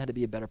teach me how to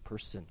be a better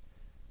person.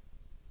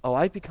 Oh,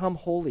 I've become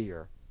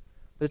holier,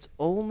 but it's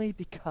only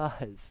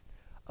because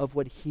of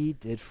what he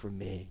did for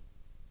me.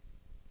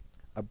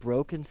 A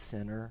broken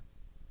sinner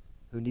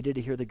who needed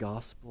to hear the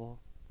gospel,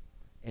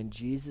 and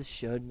Jesus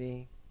showed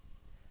me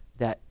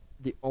that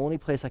the only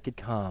place I could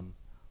come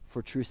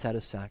for true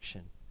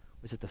satisfaction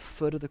was at the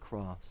foot of the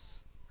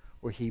cross,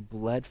 where he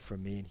bled for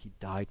me and he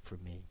died for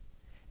me.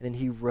 And then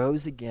he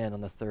rose again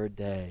on the 3rd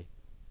day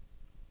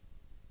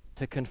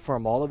to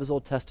confirm all of his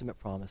Old Testament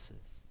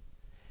promises.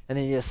 And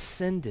then he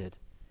ascended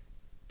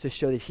to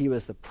show that he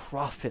was the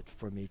prophet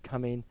for me,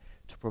 coming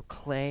to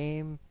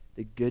proclaim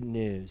the good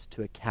news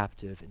to a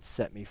captive and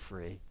set me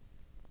free.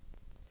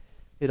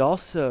 It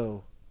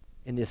also,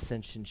 in the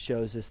ascension,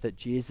 shows us that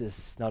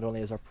Jesus not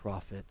only is our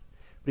prophet,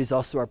 but he's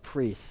also our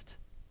priest.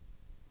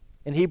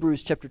 In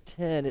Hebrews chapter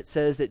 10, it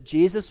says that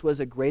Jesus was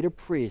a greater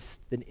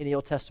priest than any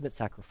Old Testament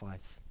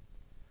sacrifice,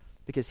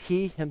 because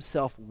he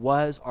himself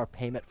was our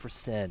payment for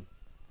sin.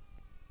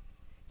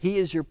 He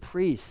is your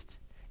priest.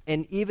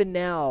 And even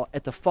now,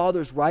 at the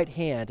Father's right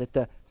hand, at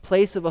the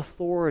place of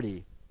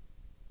authority,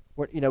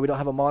 where, we don't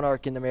have a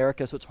monarch in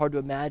America, so it's hard to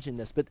imagine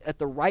this, but at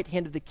the right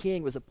hand of the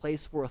king was a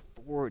place for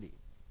authority.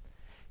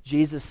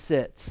 Jesus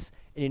sits,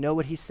 and you know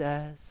what he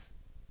says?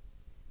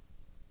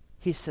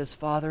 He says,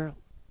 Father,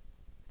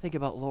 think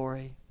about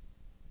Lori.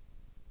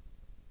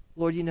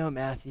 Lord, you know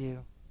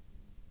Matthew.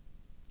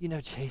 You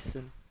know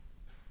Jason.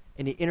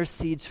 And he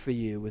intercedes for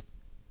you with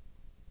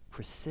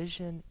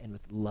precision and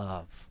with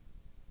love.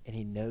 And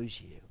he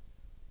knows you.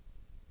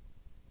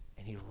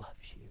 and he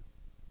loves you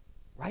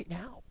right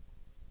now.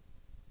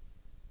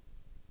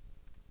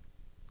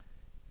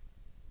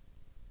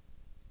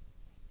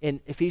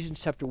 In Ephesians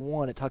chapter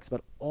 1, it talks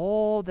about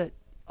all that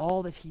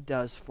he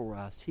does for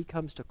us. He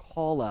comes to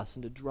call us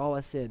and to draw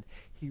us in.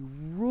 He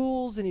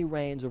rules and he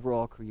reigns over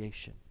all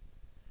creation.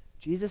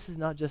 Jesus is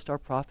not just our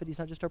prophet. He's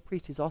not just our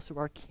priest. He's also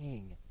our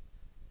king.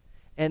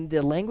 And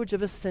the language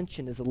of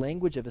ascension is the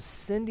language of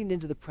ascending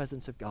into the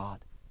presence of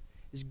God,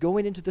 is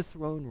going into the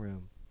throne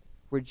room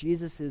where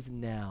Jesus is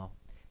now.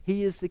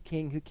 He is the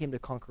king who came to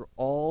conquer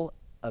all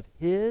of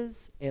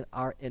his and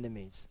our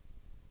enemies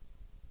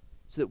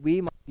so that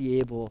we might be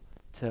able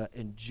to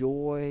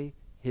enjoy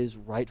his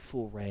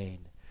rightful reign.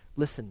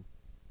 Listen,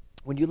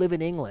 when you live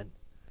in England,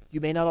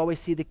 you may not always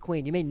see the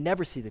Queen. You may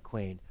never see the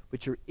Queen,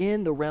 but you're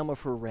in the realm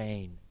of her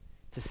reign.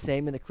 It's the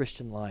same in the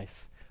Christian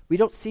life. We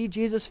don't see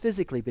Jesus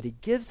physically, but he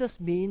gives us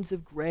means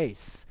of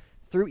grace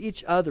through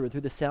each other,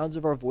 through the sounds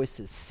of our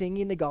voices,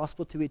 singing the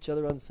gospel to each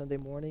other on Sunday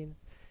morning,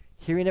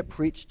 hearing it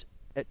preached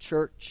at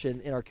church and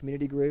in our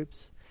community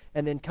groups,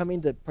 and then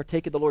coming to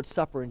partake of the Lord's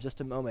Supper in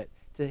just a moment,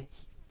 to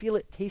feel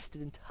it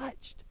tasted and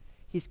touched.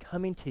 He's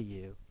coming to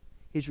you.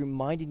 He's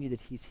reminding you that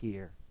he's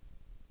here.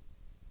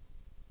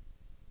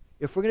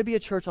 If we're going to be a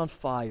church on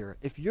fire,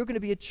 if you're going to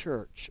be a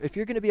church, if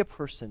you're going to be a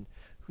person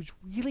who's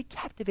really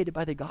captivated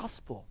by the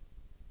gospel,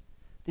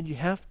 then you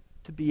have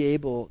to be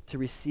able to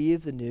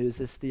receive the news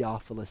as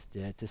Theophilus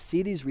did, to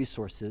see these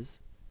resources,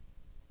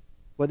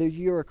 whether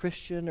you're a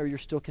Christian or you're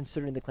still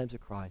considering the claims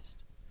of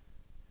Christ,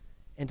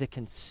 and to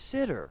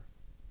consider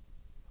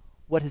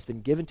what has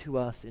been given to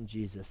us in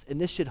Jesus.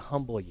 And this should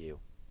humble you.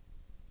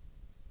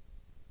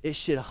 It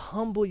should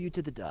humble you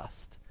to the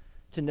dust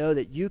to know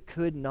that you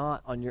could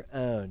not on your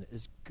own,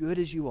 as good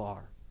as you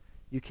are,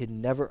 you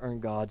can never earn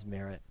God's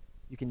merit.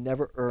 You can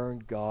never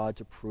earn God's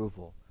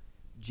approval.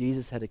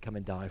 Jesus had to come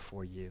and die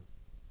for you.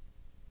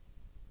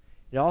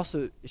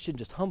 It shouldn't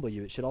just humble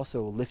you, it should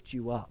also lift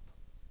you up.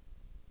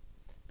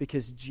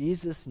 Because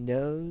Jesus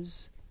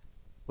knows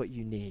what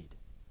you need.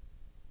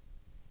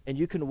 And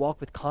you can walk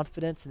with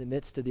confidence in the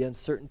midst of the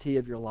uncertainty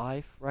of your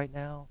life right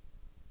now.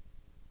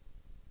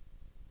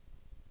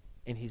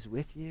 And he's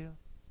with you.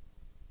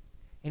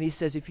 And he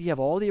says, if you have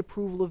all the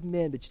approval of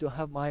men, but you don't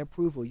have my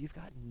approval, you've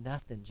got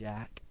nothing,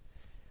 Jack.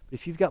 But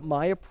if you've got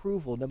my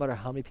approval, no matter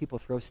how many people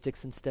throw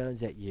sticks and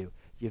stones at you,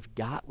 you've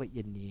got what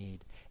you need.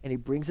 And he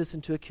brings us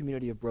into a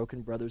community of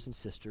broken brothers and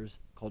sisters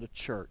called a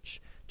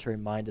church to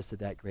remind us of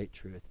that great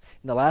truth.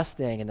 And the last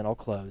thing, and then I'll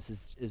close,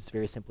 is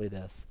very simply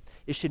this.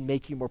 It should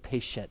make you more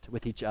patient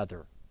with each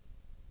other.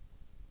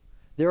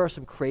 There are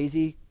some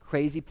crazy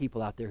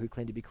people out there who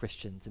claim to be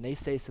Christians, and they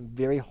say some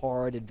very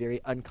hard and very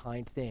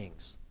unkind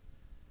things.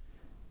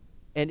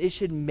 And it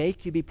should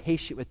make you be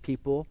patient with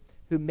people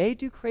who may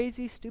do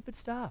crazy, stupid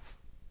stuff.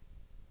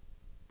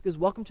 Because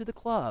welcome to the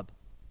club.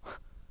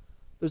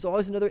 There's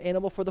always another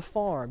animal for the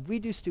farm. We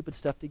do stupid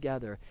stuff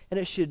together. And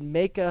it should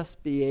make us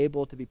be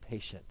able to be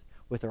patient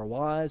with our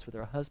wives, with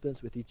our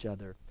husbands, with each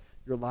other.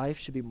 Your life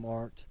should be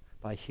marked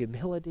by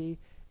humility,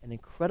 an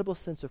incredible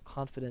sense of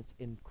confidence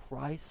in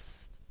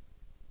Christ,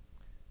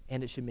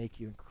 and it should make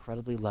you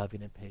incredibly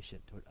loving and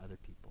patient toward other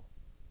people.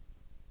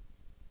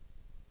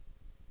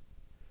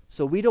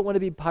 So we don't want to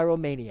be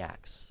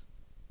pyromaniacs,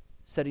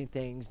 setting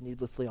things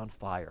needlessly on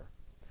fire.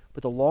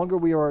 But the longer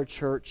we are a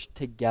church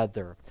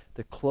together,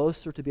 the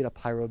closer to being a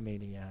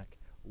pyromaniac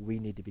we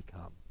need to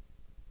become.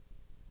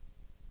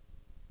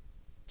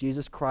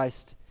 Jesus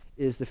Christ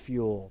is the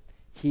fuel.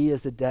 He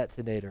is the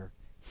detonator.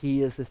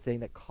 He is the thing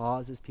that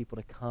causes people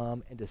to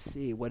come and to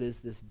see what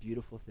is this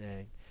beautiful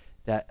thing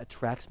that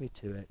attracts me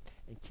to it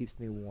and keeps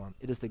me warm.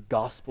 It is the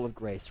gospel of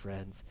grace,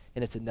 friends,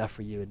 and it's enough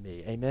for you and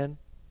me. Amen?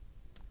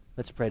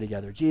 Let's pray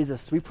together.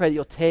 Jesus, we pray that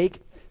you'll take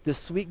this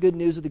sweet good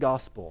news of the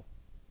gospel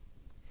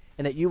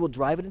and that you will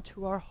drive it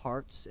into our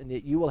hearts and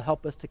that you will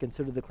help us to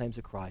consider the claims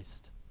of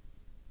Christ.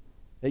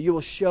 That you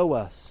will show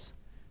us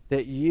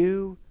that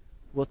you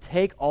will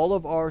take all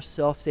of our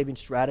self-saving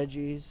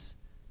strategies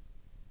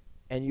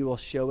and you will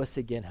show us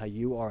again how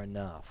you are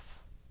enough.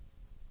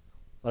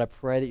 Lord, I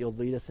pray that you'll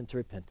lead us into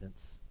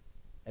repentance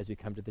as we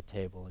come to the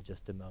table in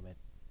just a moment.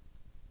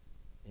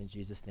 In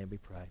Jesus' name we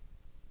pray.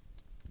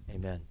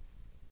 Amen.